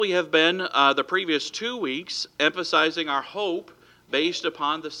We have been the previous 2 weeks emphasizing our hope based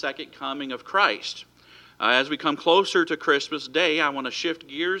upon the second coming of Christ. As we come closer to Christmas Day, I want to shift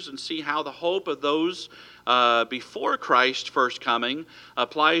gears and see how the hope of those before Christ's first coming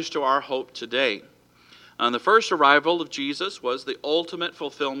applies to our hope today. The first arrival of Jesus was the ultimate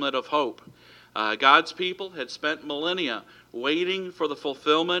fulfillment of hope. God's people had spent millennia waiting for the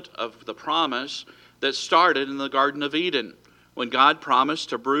fulfillment of the promise that started in the Garden of Eden, when God promised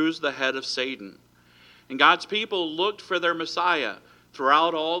to bruise the head of Satan. And God's people looked for their Messiah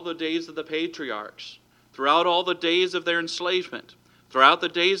throughout all the days of the patriarchs, throughout all the days of their enslavement, throughout the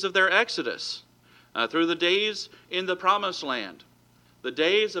days of their exodus, through the days in the promised land, the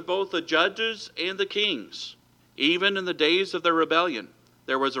days of both the judges and the kings. Even in the days of their rebellion,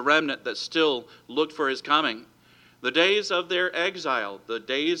 there was a remnant that still looked for his coming. The days of their exile, the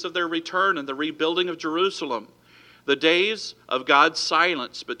days of their return and the rebuilding of Jerusalem, the days of God's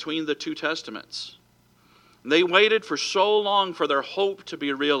silence between the two testaments. They waited for so long for their hope to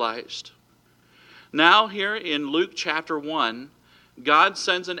be realized. Now here in Luke chapter 1, God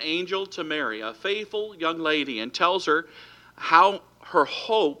sends an angel to Mary, a faithful young lady, and tells her how her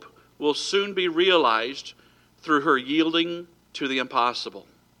hope will soon be realized through her yielding to the impossible.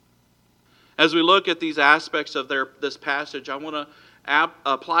 As we look at these aspects of this passage, I want to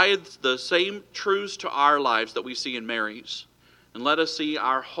apply the same truths to our lives that we see in Mary's. And let us see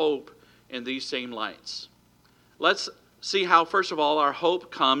our hope in these same lights. Let's see how, first of all, our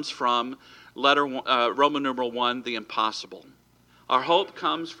hope comes from Roman numeral 1, the impossible. Our hope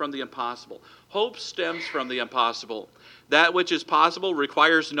comes from the impossible. Hope stems from the impossible. That which is possible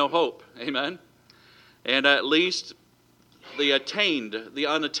requires no hope. Amen? And at least the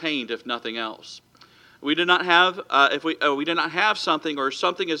unattained, if nothing else. We do not have, we do not have something, or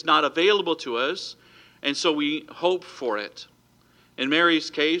something is not available to us, and so we hope for it. In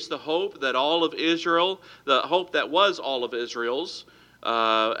Mary's case, the hope that all of Israel, the hope that was all of Israel's,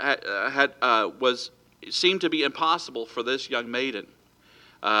 seemed to be impossible for this young maiden.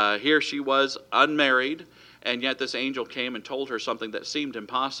 Here she was unmarried, and yet this angel came and told her something that seemed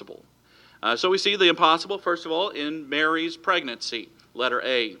impossible. So we see the impossible, first of all, in Mary's pregnancy, letter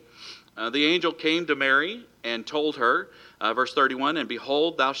A. The angel came to Mary and told her, verse 31, "And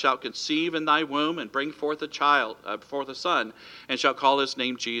behold, thou shalt conceive in thy womb and bring forth a son, and shalt call his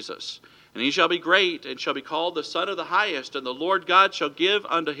name Jesus. And he shall be great, and shall be called the Son of the Highest. And the Lord God shall give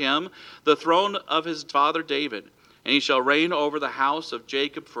unto him the throne of his father David. And he shall reign over the house of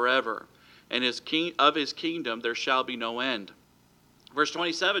Jacob forever. And of his kingdom there shall be no end." Verse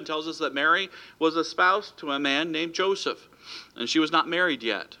 27 tells us that Mary was espoused to a man named Joseph, and she was not married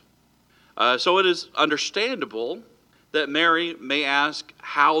yet. So it is understandable that Mary may ask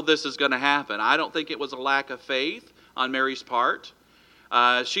how this is going to happen. I don't think it was a lack of faith on Mary's part.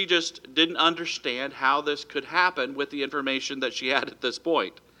 She just didn't understand how this could happen with the information that she had at this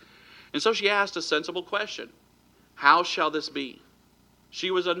point. And so she asked a sensible question. How shall this be? She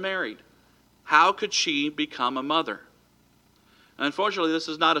was unmarried. How could she become a mother? Unfortunately, this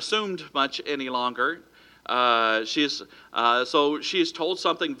is not assumed much any longer. So she is told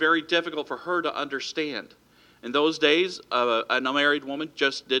something very difficult for her to understand. In those days, an unmarried woman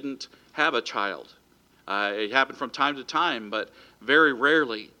just didn't have a child. It happened from time to time, but very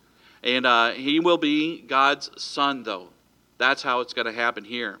rarely. And he will be God's son, though. That's how it's going to happen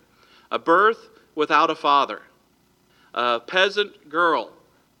here. A birth without a father. A peasant girl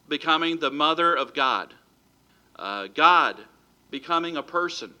becoming the mother of God. God becoming a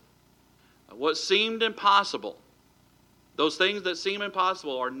person. What seemed impossible, those things that seem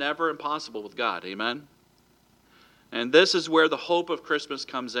impossible are never impossible with God. Amen? And this is where the hope of Christmas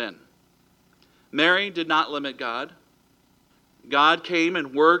comes in. Mary did not limit God. God came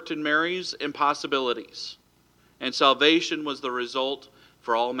and worked in Mary's impossibilities. And salvation was the result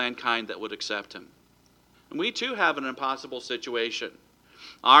for all mankind that would accept him. And we too have an impossible situation.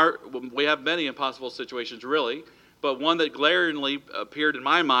 We have many impossible situations, really. But one that glaringly appeared in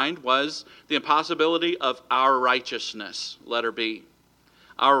my mind was the impossibility of our righteousness, letter B.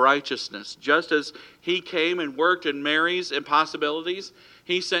 Our righteousness. Just as he came and worked in Mary's impossibilities,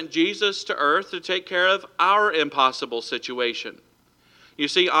 he sent Jesus to earth to take care of our impossible situation. You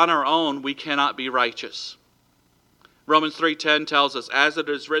see, on our own, we cannot be righteous. Romans 3:10 tells us, "As it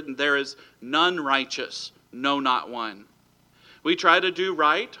is written, there is none righteous, no, not one." We try to do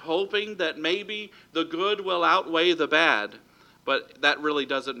right, hoping that maybe the good will outweigh the bad. But that really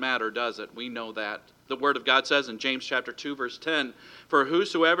doesn't matter, does it? We know that. The Word of God says in James chapter 2, verse 10, "For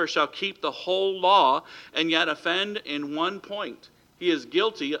whosoever shall keep the whole law and yet offend in one point, he is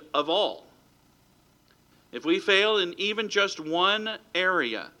guilty of all." If we fail in even just one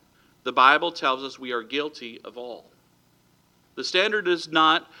area, the Bible tells us we are guilty of all. The standard is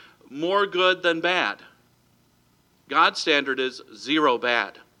not more good than bad. God's standard is 0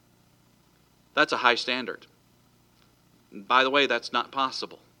 bad. That's a high standard. And by the way, that's not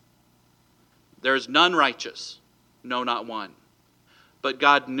possible. There is none righteous, no, not one. But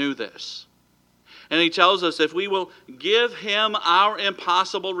God knew this. And he tells us if we will give him our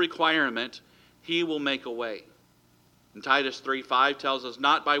impossible requirement, he will make a way. And Titus 3:5 tells us,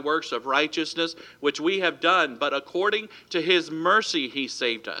 not by works of righteousness which we have done, but according to his mercy he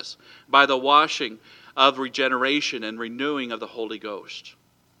saved us, by the washing of regeneration and renewing of the Holy Ghost.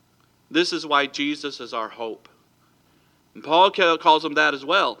 This is why Jesus is our hope. And Paul calls him that as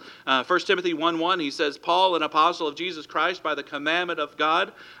well. 1 Timothy 1:1, he says, Paul, an apostle of Jesus Christ, by the commandment of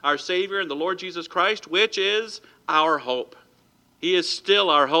God, our Savior, and the Lord Jesus Christ, which is our hope. He is still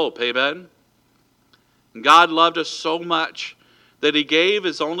our hope, amen? And God loved us so much that he gave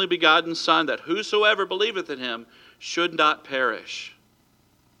his only begotten Son, that whosoever believeth in him should not perish.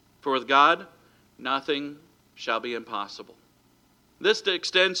 For with God, nothing shall be impossible. This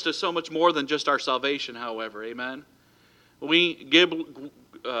extends to so much more than just our salvation, however, amen? We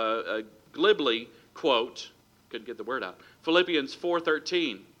glibly quote, couldn't get the word out, Philippians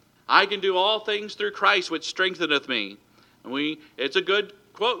 4:13. I can do all things through Christ which strengtheneth me. And it's a good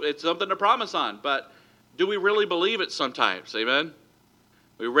quote, it's something to promise on, but do we really believe it sometimes, amen?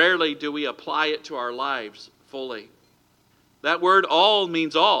 Rarely do we apply it to our lives fully. That word all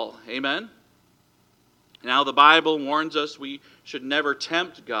means all, amen? Now the Bible warns us we should never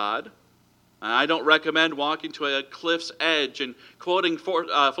tempt God. I don't recommend walking to a cliff's edge and quoting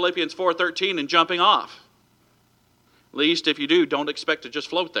Philippians 4:13 and jumping off. At least if you do, don't expect to just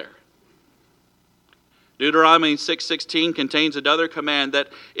float there. Deuteronomy 6:16 contains another command that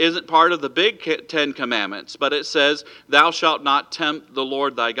isn't part of the big 10 commandments, but it says, thou shalt not tempt the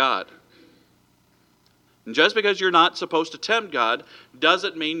Lord thy God. And just because you're not supposed to tempt God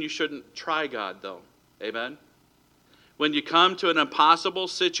doesn't mean you shouldn't try God, though. Amen? When you come to an impossible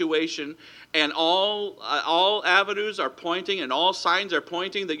situation and all avenues are pointing and all signs are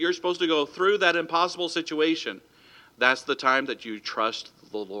pointing that you're supposed to go through that impossible situation, that's the time that you trust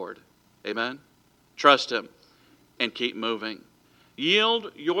the Lord. Amen? Trust him and keep moving.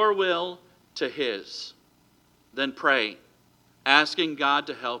 Yield your will to his. Then pray, asking God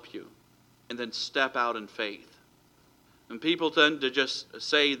to help you, and then step out in faith. And people tend to just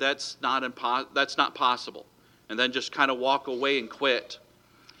say that's not possible, and then just kind of walk away and quit.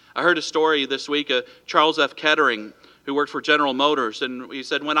 I heard a story this week of Charles F. Kettering, who worked for General Motors, and he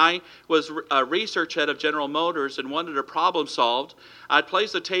said, when I was a research head of General Motors and wanted a problem solved, I'd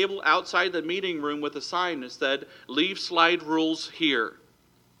place a table outside the meeting room with a sign that said, leave slide rules here.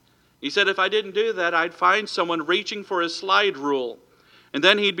 He said if I didn't do that, I'd find someone reaching for his slide rule, and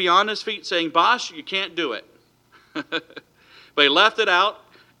then he'd be on his feet saying, boss, you can't do it. But he left it out,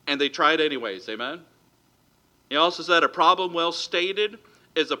 and they tried anyways, amen? He also said a problem well stated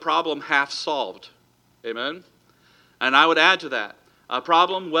is a problem half solved, amen? And I would add to that, a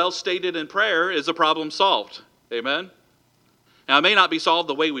problem well stated in prayer is a problem solved, amen? Now it may not be solved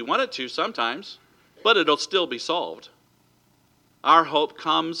the way we want it to sometimes, but it'll still be solved. Our hope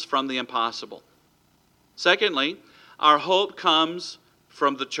comes from the impossible. Secondly, our hope comes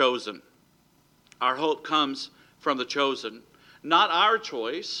from the chosen. Our hope comes from the chosen. Not our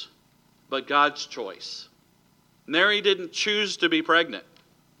choice, but God's choice. Mary didn't choose to be pregnant.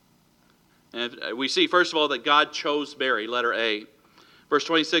 And we see, first of all, that God chose Mary, letter A. Verse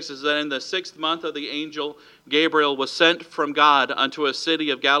 26 is that in the 6th month of the angel Gabriel was sent from God unto a city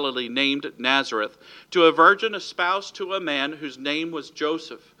of Galilee named Nazareth, to a virgin espoused to a man whose name was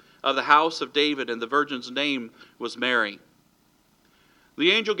Joseph, of the house of David, and the virgin's name was Mary.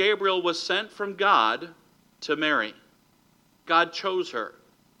 The angel Gabriel was sent from God to Mary. God chose her.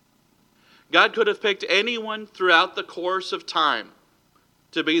 God could have picked anyone throughout the course of time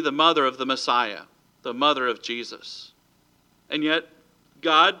to be the mother of the Messiah, the mother of Jesus. And yet,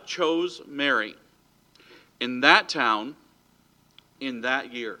 God chose Mary in that town, in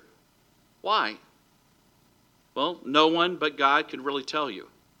that year. Why? Well, no one but God can really tell you,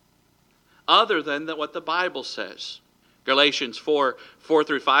 other than what the Bible says. Galatians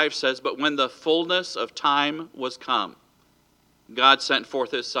 4:4-5 says, but when the fullness of time was come, God sent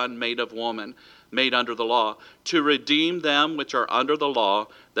forth his Son, made of woman, made under the law, to redeem them which are under the law,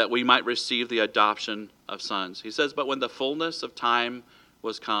 that we might receive the adoption of sons. He says, but when the fullness of time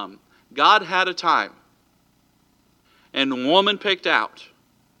was come. God had a time, and the woman picked out,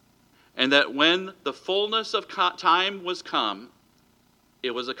 and that when the fullness of time was come,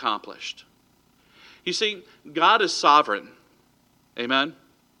 it was accomplished. You see, God is sovereign. Amen?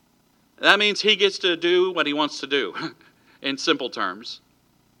 That means he gets to do what he wants to do, in simple terms.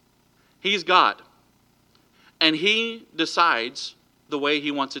 He's God. And he decides the way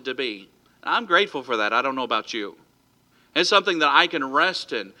he wants it to be. I'm grateful for that. I don't know about you. It's something that I can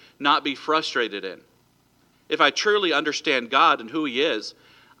rest in, not be frustrated in. If I truly understand God and who he is,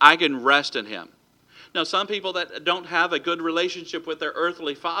 I can rest in him. Now, some people that don't have a good relationship with their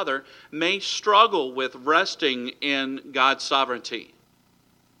earthly father may struggle with resting in God's sovereignty.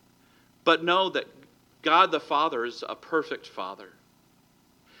 But know that God the Father is a perfect Father.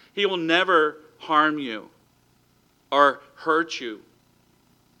 He will never harm you or hurt you.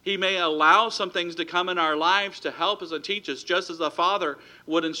 He may allow some things to come in our lives to help us and teach us, just as a father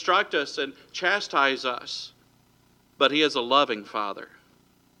would instruct us and chastise us. But he is a loving Father.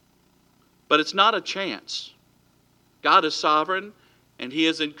 But it's not a chance. God is sovereign and he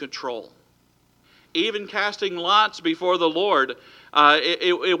is in control. Even casting lots before the Lord,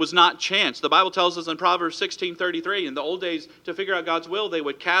 it was not chance. The Bible tells us in Proverbs 16:33, in the old days, to figure out God's will, they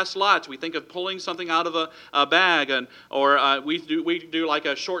would cast lots. We think of pulling something out of a bag, or we do like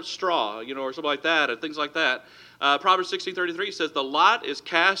a short straw, or something like that, and things like that. Proverbs 16:33 says, the lot is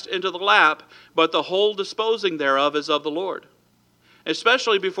cast into the lap, but the whole disposing thereof is of the Lord.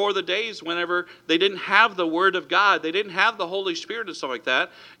 Especially before the days whenever they didn't have the Word of God, they didn't have the Holy Spirit and stuff like that.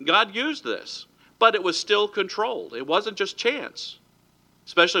 God used this. But it was still controlled. It wasn't just chance,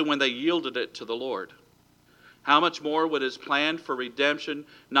 especially when they yielded it to the Lord. How much more would his plan for redemption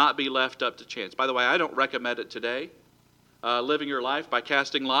not be left up to chance? By the way, I don't recommend it today, living your life by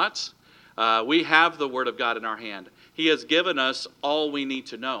casting lots. We have the Word of God in our hand. He has given us all we need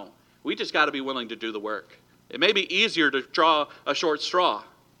to know. We just got to be willing to do the work. It may be easier to draw a short straw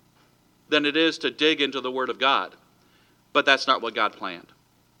than it is to dig into the Word of God, but that's not what God planned.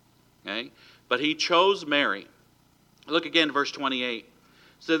 Okay? But he chose Mary. Look again, verse 28.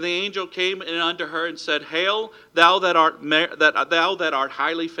 So the angel came in unto her and said, Hail, thou that art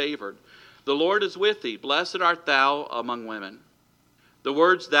highly favored. The Lord is with thee. Blessed art thou among women. The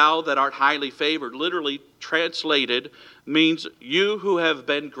words thou that art highly favored, literally translated, means you who have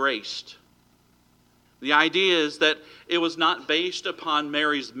been graced. The idea is that it was not based upon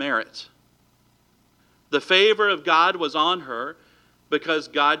Mary's merit. The favor of God was on her because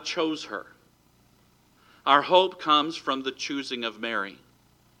God chose her. Our hope comes from the choosing of Mary.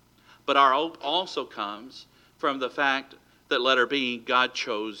 But our hope also comes from the fact that, letter B, God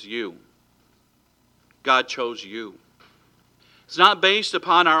chose you. God chose you. It's not based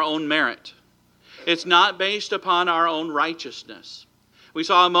upon our own merit. It's not based upon our own righteousness. We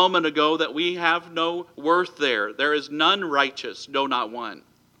saw a moment ago that we have no worth there. There is none righteous, no, not one.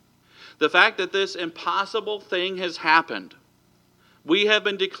 The fact that this impossible thing has happened, we have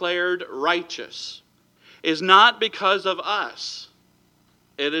been declared righteous, is not because of us.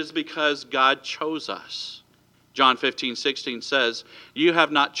 It is because God chose us. John 15:16 says, You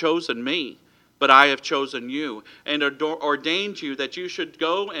have not chosen me, but I have chosen you, and ordained you that you should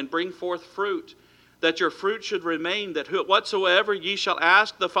go and bring forth fruit, that your fruit should remain, that whatsoever ye shall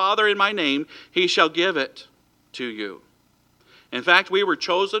ask the Father in my name, he shall give it to you. In fact, we were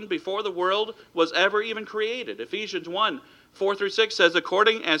chosen before the world was ever even created. Ephesians 1:4-6 says,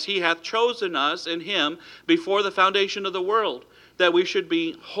 According as he hath chosen us in him before the foundation of the world, that we should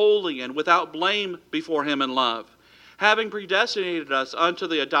be holy and without blame before him in love, having predestinated us unto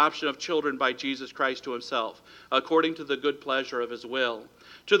the adoption of children by Jesus Christ to himself, according to the good pleasure of his will,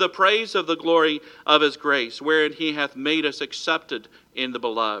 to the praise of the glory of his grace, wherein he hath made us accepted in the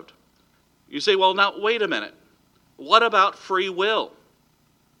beloved. You say, well, now, wait a minute. What about free will?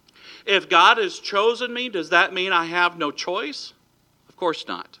 If God has chosen me, does that mean I have no choice? Of course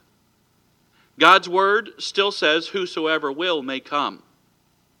not. God's word still says, whosoever will may come.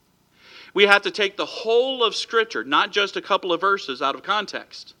 We have to take the whole of Scripture, not just a couple of verses out of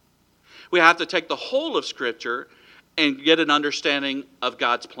context. We have to take the whole of Scripture and get an understanding of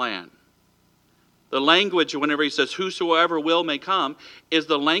God's plan. The language, whenever he says, whosoever will may come, is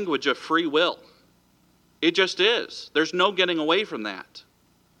the language of free will. It just is. There's no getting away from that.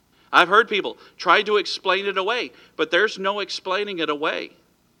 I've heard people try to explain it away, but there's no explaining it away.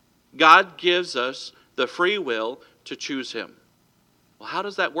 God gives us the free will to choose him. Well, how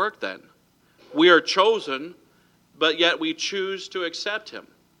does that work then? We are chosen, but yet we choose to accept him.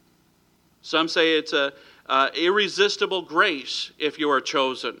 Some say it's a irresistible grace if you are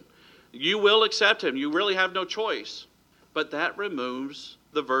chosen. You will accept him. You really have no choice. But that removes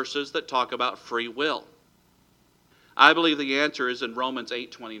the verses that talk about free will. I believe the answer is in Romans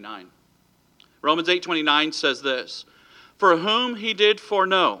 8:29. Romans 8:29 says this, For whom he did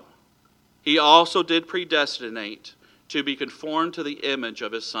foreknow, He also did predestinate to be conformed to the image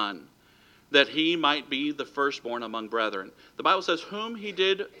of his Son, that he might be the firstborn among brethren. The Bible says, whom he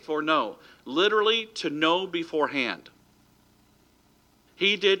did foreknow, literally to know beforehand.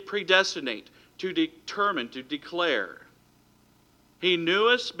 He did predestinate, to determine, to declare. He knew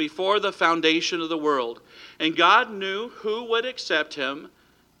us before the foundation of the world, and God knew who would accept him.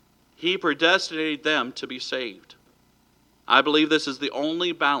 He predestinated them to be saved. I believe this is the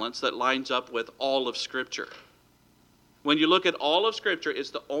only balance that lines up with all of Scripture. When you look at all of Scripture,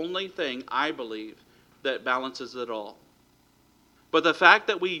 it's the only thing, I believe, that balances it all. But the fact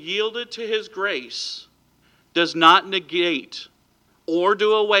that we yielded to his grace does not negate or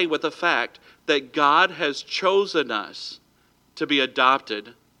do away with the fact that God has chosen us to be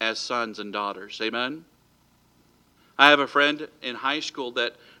adopted as sons and daughters. Amen? I have a friend in high school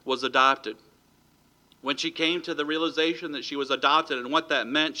that was adopted. When she came to the realization that she was adopted and what that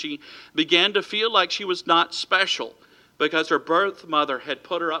meant, she began to feel like she was not special because her birth mother had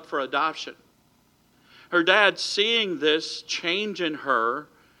put her up for adoption. Her dad, seeing this change in her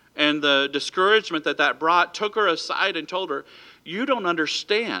and the discouragement that that brought, took her aside and told her, "You don't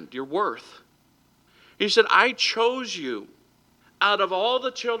understand your worth." He said, "I chose you. Out of all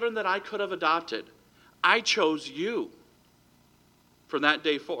the children that I could have adopted, I chose you." From that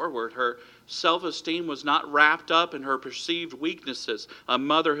day forward, her self-esteem was not wrapped up in her perceived weaknesses, a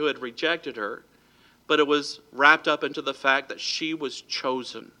mother who had rejected her, but it was wrapped up into the fact that she was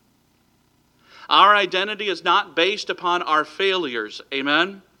chosen. Our identity is not based upon our failures.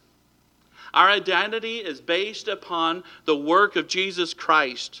 Amen? Our identity is based upon the work of Jesus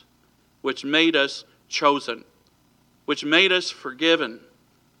Christ, which made us chosen, which made us forgiven,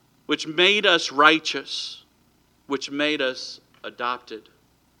 which made us righteous, which made us adopted.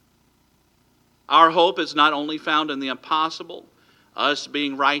 Our hope is not only found in the impossible, us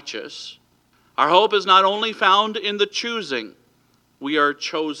being righteous. Our hope is not only found in the choosing. We are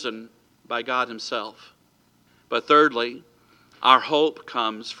chosen by God himself. But thirdly, our hope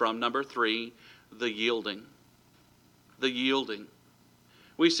comes from, number 3, the yielding. The yielding.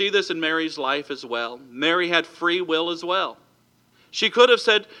 We see this in Mary's life as well. Mary had free will as well. She could have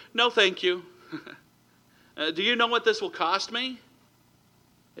said, "No, thank you. Do you know what this will cost me?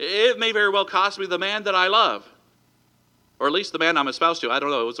 It may very well cost me the man that I love. Or at least the man I'm espoused to. I don't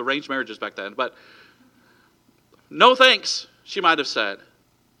know. It was arranged marriages back then. But no thanks," she might have said.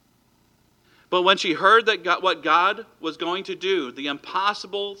 But when she heard that what God was going to do, the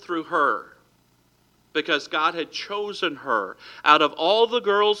impossible through her, because God had chosen her out of all the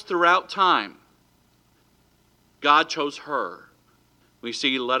girls throughout time, God chose her. We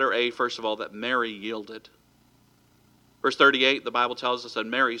see letter A, first of all, that Mary yielded. Verse 38, the Bible tells us, "And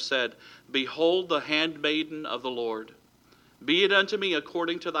Mary said, Behold the handmaiden of the Lord. Be it unto me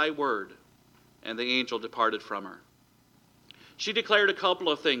according to thy word. And the angel departed from her." She declared a couple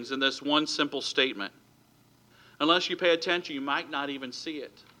of things in this one simple statement. Unless you pay attention, you might not even see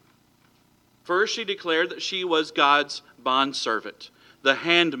it. First, she declared that she was God's bondservant, the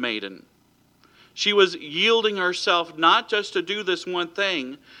handmaiden. She was yielding herself not just to do this one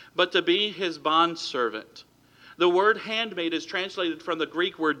thing, but to be his bondservant. The word handmaid is translated from the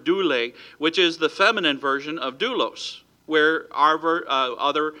Greek word doule, which is the feminine version of doulos, where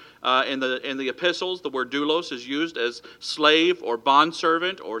in the epistles, the word doulos is used as slave or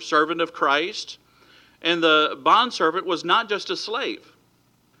bondservant or servant of Christ. And the bondservant was not just a slave.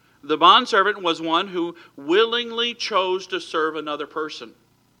 The bondservant was one who willingly chose to serve another person.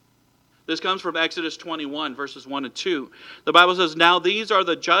 This comes from Exodus 21, verses 1 and 2. The Bible says, "Now these are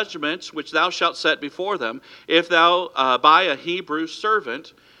the judgments which thou shalt set before them. If thou buy a Hebrew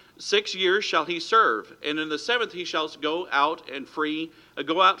servant, 6 years shall he serve, and in the 7th he shall go out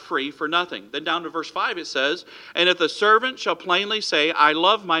free for nothing." Then down to verse 5 it says, "And if the servant shall plainly say, I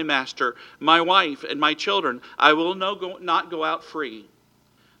love my master, my wife, and my children, I will not go out free.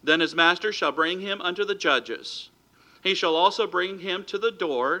 Then his master shall bring him unto the judges. He shall also bring him to the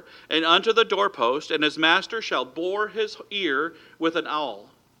door, and unto the doorpost, and his master shall bore his ear with an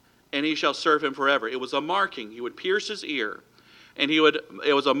awl, and he shall serve him forever." It was a marking. He would pierce his ear, and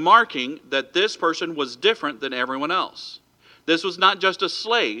it was a marking that this person was different than everyone else. This was not just a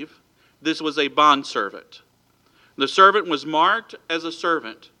slave, this was a bondservant. The servant was marked as a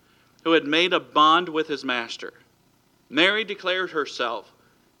servant who had made a bond with his master. Mary declared herself.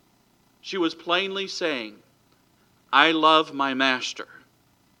 She was plainly saying, "I love my master.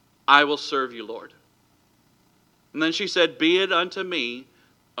 I will serve you, Lord." And then she said, "Be it unto me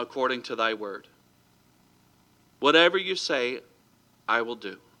according to thy word." Whatever you say, I will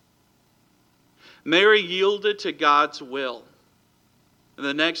do. Mary yielded to God's will. And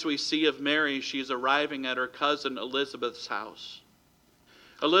the next we see of Mary, she's arriving at her cousin Elizabeth's house.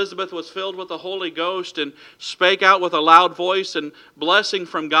 Elizabeth was filled with the Holy Ghost and spake out with a loud voice and blessing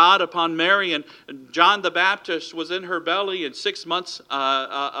from God upon Mary. And John the Baptist was in her belly and 6 months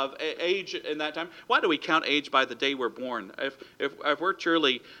of age in that time. Why do we count age by the day we're born? If we're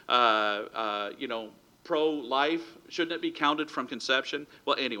truly, pro-life, shouldn't it be counted from conception?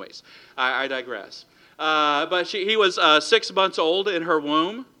 Well, anyways, I digress. But he was 6 months old in her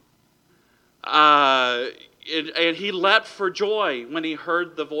womb. And he leapt for joy when he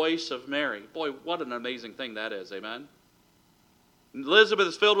heard the voice of Mary. Boy, what an amazing thing that is, amen? Elizabeth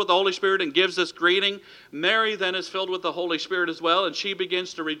is filled with the Holy Spirit and gives this greeting. Mary then is filled with the Holy Spirit as well, and she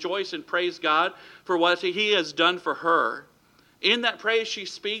begins to rejoice and praise God for what he has done for her. In that praise, she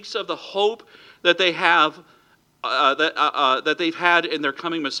speaks of the hope that they have, that they've had in their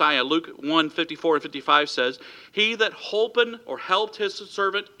coming Messiah. Luke 1:54 and 55 says, "He that holpen or helped his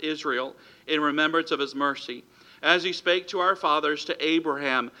servant Israel in remembrance of his mercy, as he spake to our fathers, to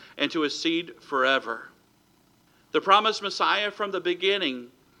Abraham, and to his seed forever." The promised Messiah from the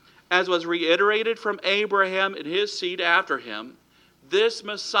beginning, as was reiterated from Abraham and his seed after him, this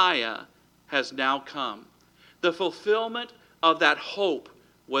Messiah has now come. The fulfillment of that hope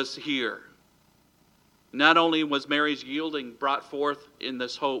was here. Not only was Mary's yielding brought forth in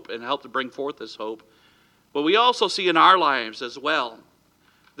this hope and helped to bring forth this hope, but we also see in our lives as well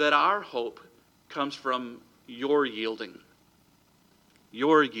that our hope comes from your yielding.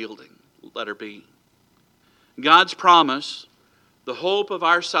 Your yielding, letter B. God's promise, the hope of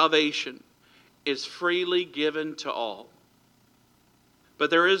our salvation, is freely given to all. But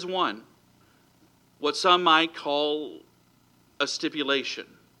there is one, what some might call a stipulation.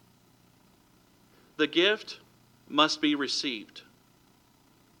 The gift must be received.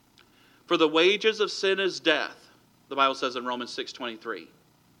 For the wages of sin is death, the Bible says in Romans 6:23.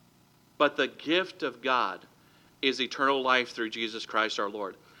 But the gift of God is eternal life through Jesus Christ our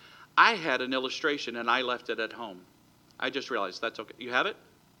Lord. I had an illustration and I left it at home. I just realized that's okay. You have it?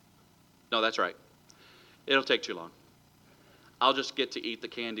 No, that's right. It'll take too long. I'll just get to eat the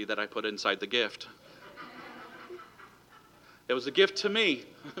candy that I put inside the gift. It was a gift to me.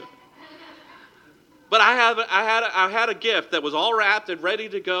 But I had a gift that was all wrapped and ready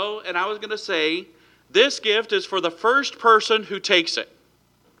to go, and I was going to say, this gift is for the first person who takes it.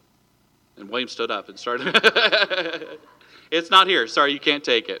 And William stood up and started. It's not here. Sorry, you can't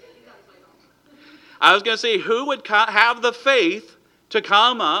take it. I was going to say, who would have the faith to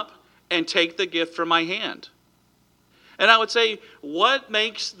come up and take the gift from my hand? And I would say, what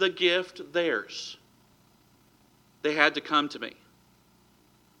makes the gift theirs? They had to come to me.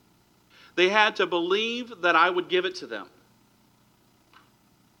 They had to believe that I would give it to them.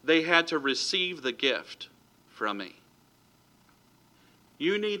 They had to receive the gift from me.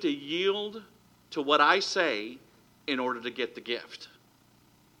 You need to yield to what I say in order to get the gift.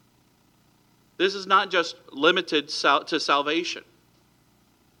 This is not just limited to salvation.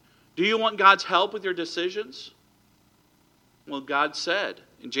 Do you want God's help with your decisions? Well, God said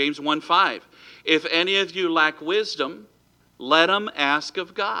in James 1:5, "If any of you lack wisdom, let him ask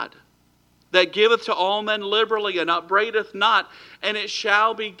of God, that giveth to all men liberally and upbraideth not, and it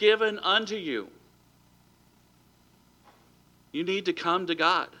shall be given unto you." You need to come to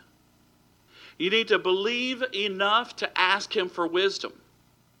God. You need to believe enough to ask him for wisdom.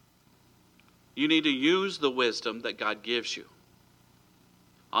 You need to use the wisdom that God gives you.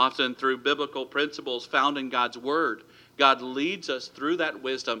 Often through biblical principles found in God's Word, God leads us through that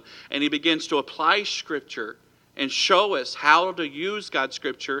wisdom, and he begins to apply Scripture and show us how to use God's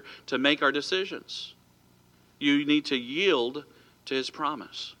Scripture to make our decisions. You need to yield to his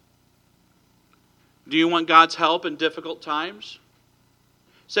promise. Do you want God's help in difficult times?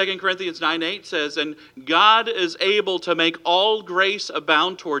 2 Corinthians 9:8 says, "And God is able to make all grace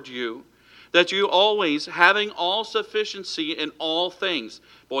abound toward you, that you always, having all sufficiency in all things."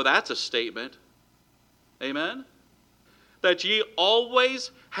 Boy, that's a statement. Amen? That ye always,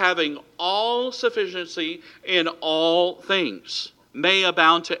 having all sufficiency in all things, may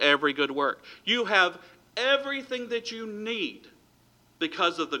abound to every good work. You have everything that you need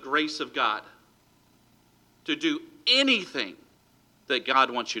because of the grace of God to do anything that God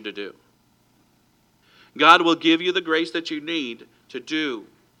wants you to do. God will give you the grace that you need to do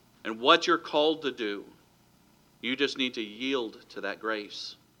and what you're called to do. You just need to yield to that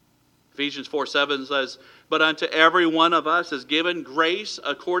grace. Ephesians 4:7 says, "But unto every one of us is given grace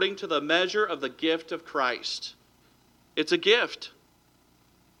according to the measure of the gift of Christ." It's a gift.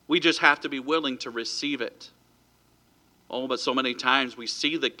 We just have to be willing to receive it. Oh, but so many times we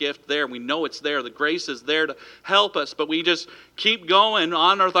see the gift there. We know it's there. The grace is there to help us. But we just keep going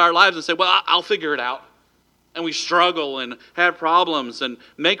on with our lives and say, well, I'll figure it out. And we struggle and have problems and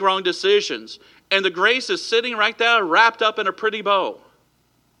make wrong decisions. And the grace is sitting right there wrapped up in a pretty bow.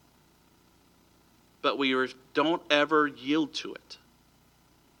 But we don't ever yield to it.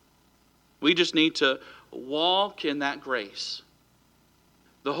 We just need to walk in that grace.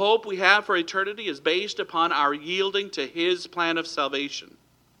 The hope we have for eternity is based upon our yielding to His plan of salvation.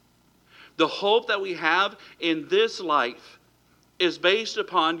 The hope that we have in this life is based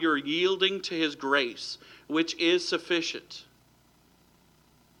upon your yielding to His grace, which is sufficient.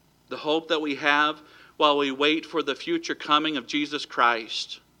 The hope that we have while we wait for the future coming of Jesus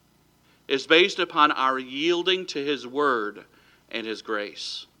Christ is based upon our yielding to His word and His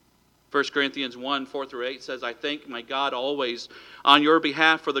grace. 1 Corinthians 1, 4-8 says, I thank my God always on your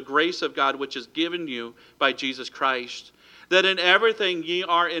behalf for the grace of God which is given you by Jesus Christ, that in everything ye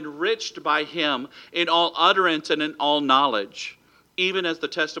are enriched by Him in all utterance and in all knowledge, even as the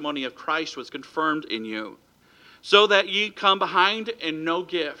testimony of Christ was confirmed in you, so that ye come behind in no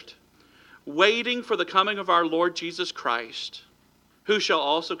gift, waiting for the coming of our Lord Jesus Christ, who shall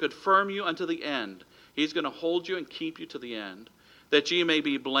also confirm you unto the end. He's going to hold you and keep you to the end, that ye may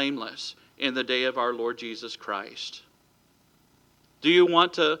be blameless in the day of our Lord Jesus Christ. Do you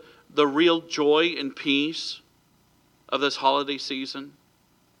want the real joy and peace of this holiday season?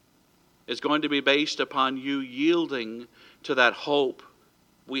 It's going to be based upon you yielding to that hope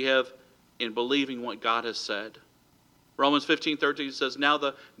we have in believing what God has said. Romans 15:13 says, now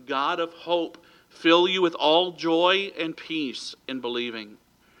the God of hope fill you with all joy and peace in believing,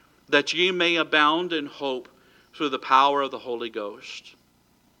 that ye may abound in hope through the power of the Holy Ghost.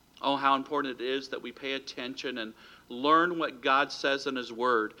 Oh, how important it is that we pay attention and learn what God says in His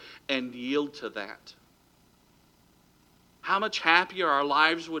Word and yield to that. How much happier our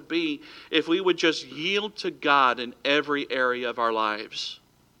lives would be if we would just yield to God in every area of our lives.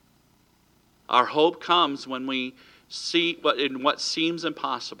 Our hope comes when we see what seems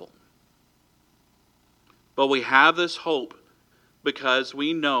impossible. But we have this hope because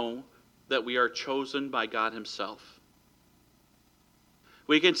we know that we are chosen by God Himself.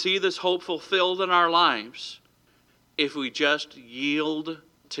 We can see this hope fulfilled in our lives if we just yield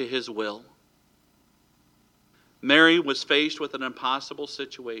to His will. Mary was faced with an impossible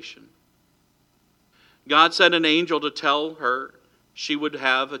situation. God sent an angel to tell her she would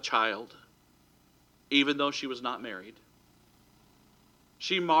have a child, even though she was not married.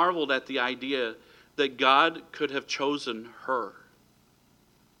 She marveled at the idea that God could have chosen her.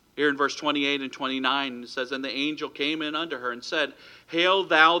 Here in verse 28 and 29, it says, and the angel came in unto her and said, Hail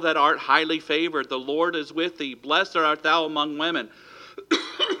thou that art highly favored, the Lord is with thee. Blessed art thou among women.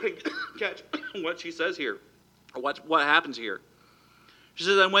 Catch what she says here. What happens here? She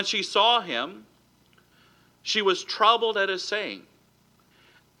says, and when she saw him, she was troubled at his saying.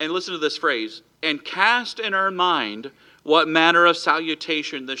 And listen to this phrase, and cast in her mind what manner of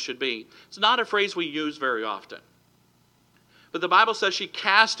salutation this should be. It's not a phrase we use very often. But the Bible says she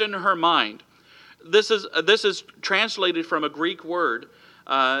cast in her mind. This is translated from a Greek word.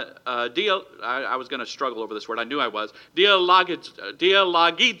 I was going to struggle over this word. I knew I was.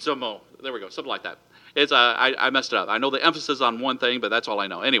 Dialogizomo. There we go. Something like that. I messed it up. I know the emphasis on one thing, but that's all I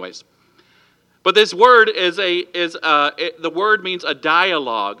know. Anyways. But this word the word means a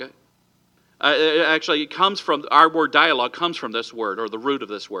dialogue. It comes from, our word dialogue comes from this word, or the root of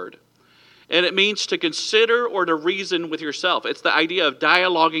this word. And it means to consider or to reason with yourself. It's the idea of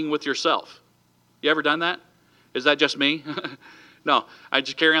dialoguing with yourself. You ever done that? Is that just me? No, I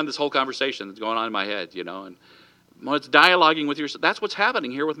just carry on this whole conversation that's going on in my head, and when it's dialoguing with yourself, that's what's happening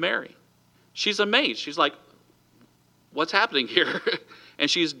here with Mary. She's amazed. She's like, what's happening here? And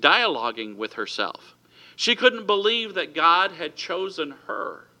she's dialoguing with herself. She couldn't believe that God had chosen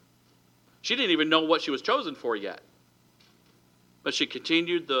her. She didn't even know what she was chosen for yet. But she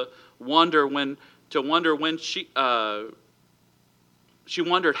continued to wonder when she wondered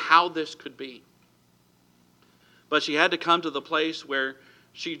how this could be. But she had to come to the place where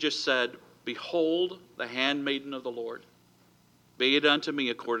she just said, Behold the handmaiden of the Lord. Be it unto me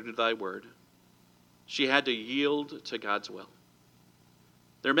according to thy word. She had to yield to God's will.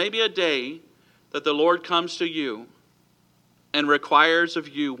 There may be a day that the Lord comes to you and requires of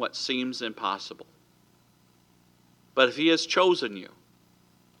you what seems impossible. But if He has chosen you,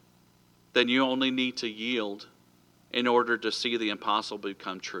 then you only need to yield in order to see the impossible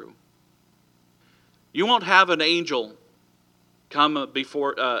become true. You won't have an angel come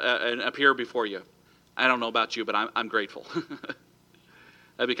before and appear before you. I don't know about you, but I'm grateful.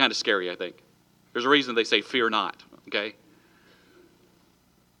 That'd be kind of scary, I think. There's a reason they say fear not. Okay?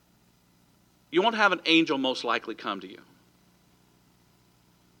 You won't have an angel most likely come to you.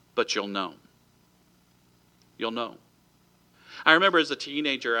 But you'll know. You'll know. I remember as a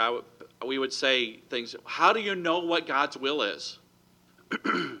teenager, we would say things, how do you know what God's will is?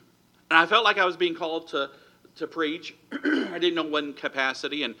 And I felt like I was being called to preach. I didn't know what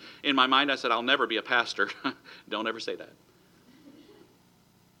capacity, and in my mind I said, I'll never be a pastor. Don't ever say that.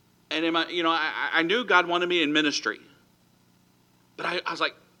 And I knew God wanted me in ministry. But I was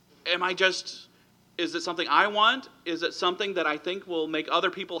like, is it something I want? Is it something that I think will make other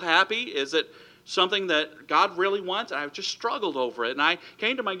people happy? Is it something that God really wants? And I just struggled over it. And I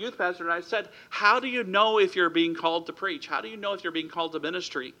came to my youth pastor and I said, how do you know if you're being called to preach? How do you know if you're being called to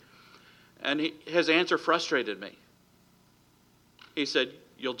ministry? And his answer frustrated me. He said,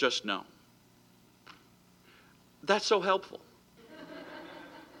 you'll just know. That's so helpful.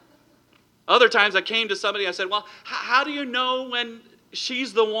 Other times I came to somebody, I said, well, how do you know when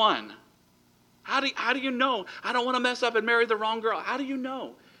she's the one? How do you know? I don't want to mess up and marry the wrong girl. How do you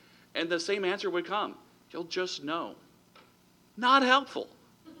know? And the same answer would come. You'll just know. Not helpful.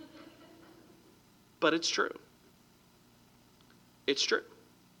 But it's true. It's true.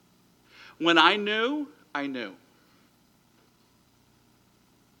 When I knew, I knew.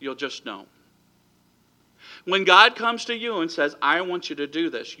 You'll just know. When God comes to you and says, I want you to do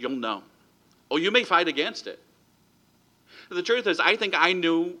this, you'll know. Oh, you may fight against it. The truth is, I think I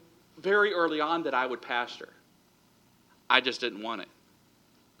knew very early on that I would pastor. I just didn't want it.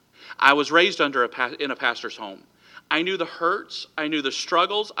 I was raised in a pastor's home. I knew the hurts. I knew the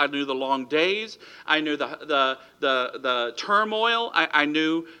struggles. I knew the long days. I knew the turmoil. I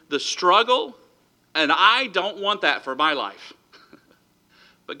knew the struggle. And I don't want that for my life.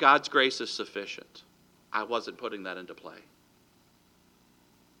 But God's grace is sufficient. I wasn't putting that into play.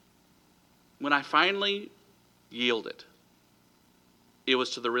 When I finally yielded, it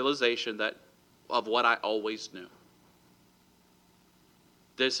was to the realization of what I always knew.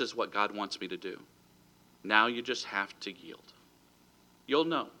 This is what God wants me to do. Now you just have to yield. You'll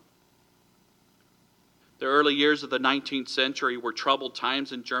know. The early years of the 19th century were troubled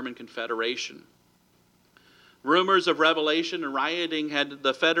times in German Confederation. Rumors of revelation and rioting had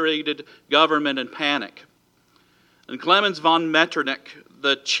the federated government in panic. And Clemens von Metternich,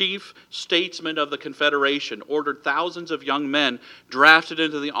 the chief statesman of the Confederation, ordered thousands of young men drafted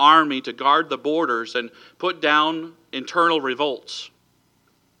into the army to guard the borders and put down internal revolts.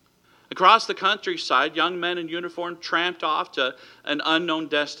 Across the countryside, young men in uniform tramped off to an unknown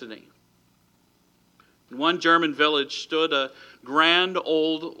destiny. In one German village stood a grand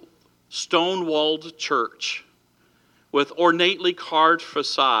old stone-walled church with ornately carved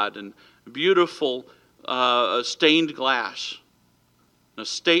facade and beautiful stained glass, and a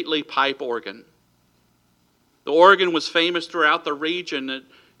stately pipe organ. The organ was famous throughout the region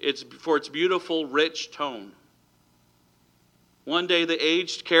for its beautiful, rich tone. One day, the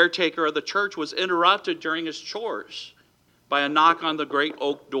aged caretaker of the church was interrupted during his chores by a knock on the great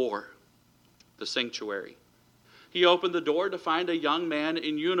oak door, the sanctuary. He opened the door to find a young man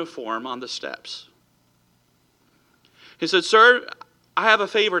in uniform on the steps. He said, "Sir, I have a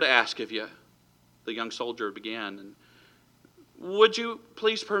favor to ask of you." The young soldier began. And, "Would you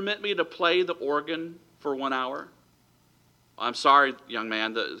please permit me to play the organ for 1 hour?" "I'm sorry, young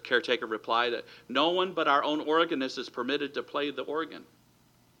man," the caretaker replied. "No one but our own organist is permitted to play the organ."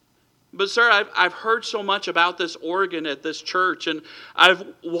 "But sir, I've heard so much about this organ at this church, and I've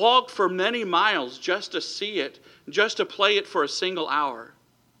walked for many miles just to see it, just to play it for a single hour."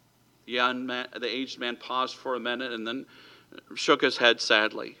 The aged man paused for a minute and then shook his head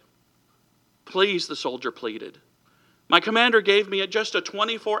sadly. "Please," the soldier pleaded. "My commander gave me just a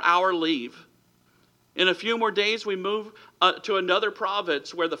 24-hour leave. In a few more days, we move to another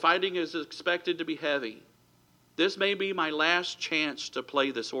province where the fighting is expected to be heavy. This may be my last chance to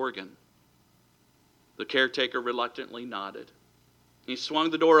play this organ." The caretaker reluctantly nodded. He swung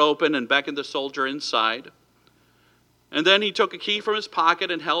the door open and beckoned the soldier inside. And then he took a key from his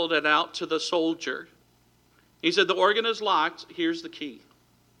pocket and held it out to the soldier. He said, "The organ is locked. Here's the key."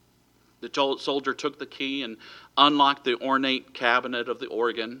 The soldier took the key and unlocked the ornate cabinet of the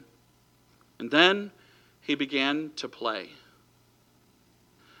organ. And then he began to play.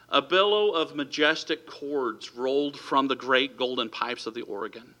 A billow of majestic chords rolled from the great golden pipes of the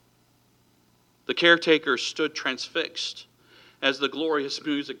organ. The caretaker stood transfixed as the glorious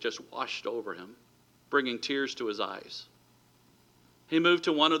music just washed over him, bringing tears to his eyes. He moved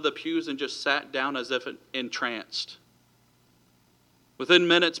to one of the pews and just sat down as if entranced. Within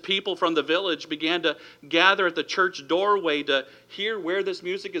minutes, people from the village began to gather at the church doorway to hear where this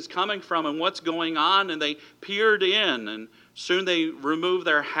music is coming from and what's going on, and they peered in, and soon they removed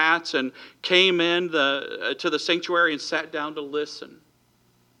their hats and came in to the sanctuary and sat down to listen.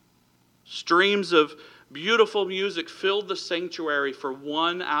 Streams of beautiful music filled the sanctuary for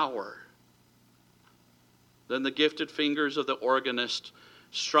 1 hour. Then the gifted fingers of the organist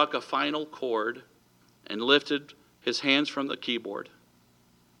struck a final chord and lifted his hands from the keyboard.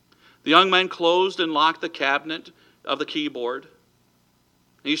 The young man closed and locked the cabinet of the keyboard.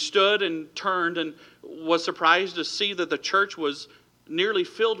 He stood and turned and was surprised to see that the church was nearly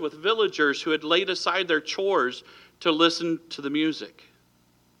filled with villagers who had laid aside their chores to listen to the music.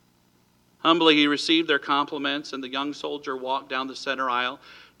 Humbly he received their compliments, and the young soldier walked down the center aisle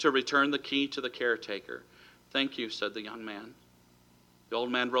to return the key to the caretaker. "Thank you," said the young man. The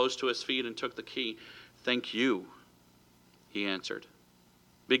old man rose to his feet and took the key. "Thank you," he answered.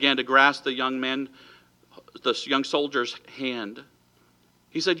 Began to grasp the young soldier's hand.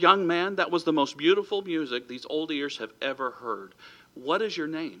 He said, "Young man, that was the most beautiful music these old ears have ever heard. What is your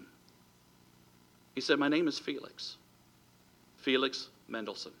name?" He said, "My name is Felix. Felix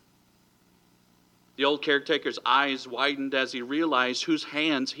Mendelssohn." The old caretaker's eyes widened as he realized whose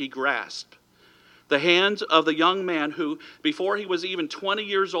hands he grasped. The hands of the young man who, before he was even 20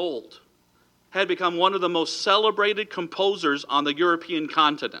 years old, had become one of the most celebrated composers on the European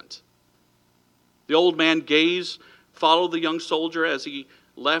continent. The old man followed the young soldier as he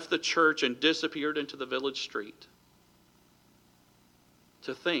left the church and disappeared into the village street.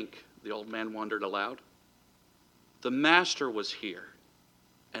 To think, the old man wondered aloud, the master was here,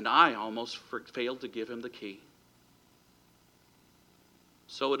 and I almost failed to give him the key.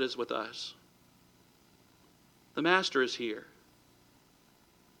 So it is with us. The master is here.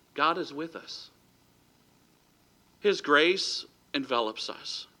 God is with us. His grace envelops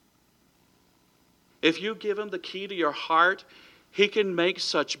us. If you give him the key to your heart, he can make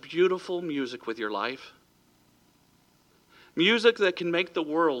such beautiful music with your life. Music that can make the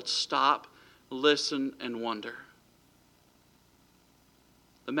world stop, listen, and wonder.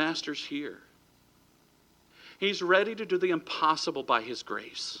 The master's here. He's ready to do the impossible by his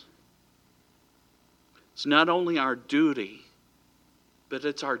grace. It's not only our duty, but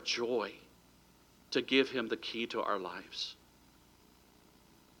it's our joy to give him the key to our lives.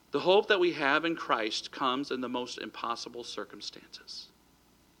 The hope that we have in Christ comes in the most impossible circumstances.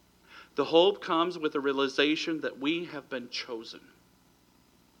 The hope comes with the realization that we have been chosen.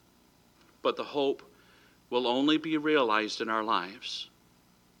 But the hope will only be realized in our lives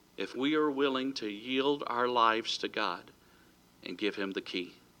if we are willing to yield our lives to God and give him the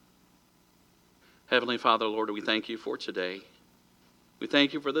key. Heavenly Father, Lord, we thank you for today. We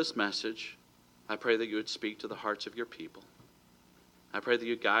thank you for this message. I pray that you would speak to the hearts of your people. I pray that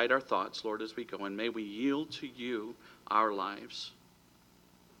you guide our thoughts, Lord, as we go, and may we yield to you our lives.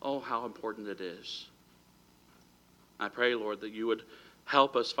 Oh, how important it is. I pray, Lord, that you would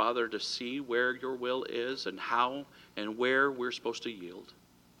help us, Father, to see where your will is and how and where we're supposed to yield,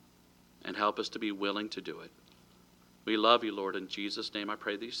 and help us to be willing to do it. We love you, Lord. In Jesus' name I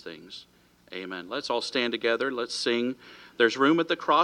pray these things. Amen. Let's all stand together. Let's sing. There's room at the cross.